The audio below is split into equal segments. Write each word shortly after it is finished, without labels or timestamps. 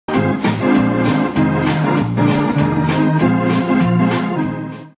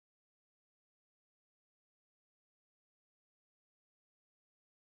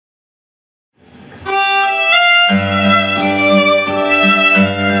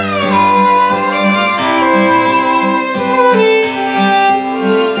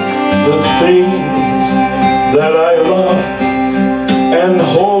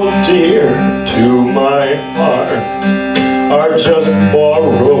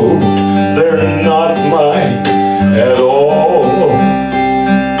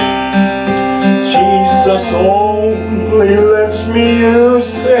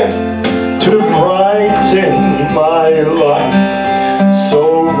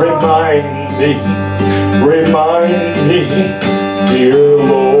remind me, dear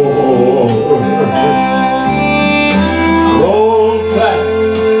Lord. Roll back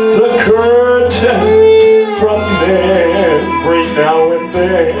the curtain from memory now and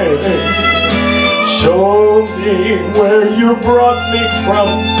then. Show me where you brought me from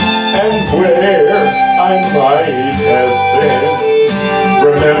and where I might have been.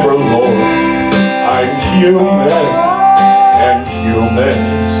 Remember, Lord, I'm human and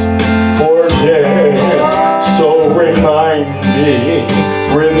humans forget. So remind me,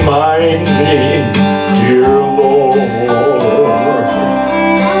 dear Lord.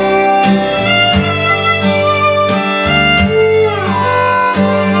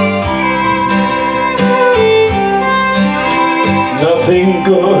 Nothing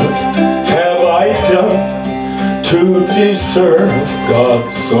good have I done to deserve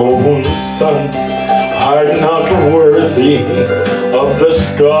God's own Son. I'm not worthy of the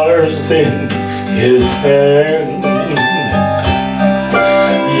scars in His hands.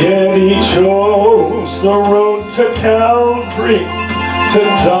 Yet He chose the road to Calvary to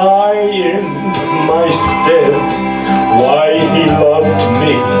die in my stead. Why He loved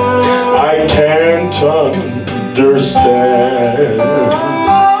me, I can't understand.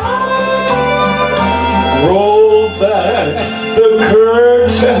 Roll back the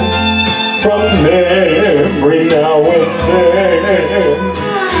curtain from memory now and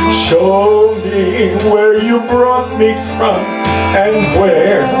then. Show me where you brought me from and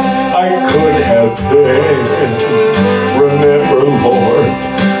where I could have been. Remember, Lord,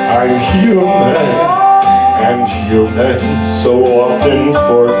 I'm human and humans so often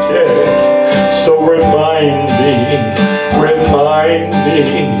forget. So remind me,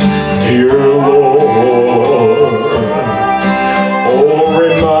 dear Lord. Oh,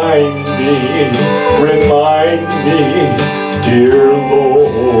 remind me, dear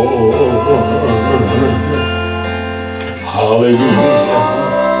Lord. Hallelujah.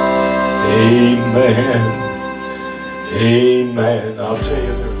 Amen.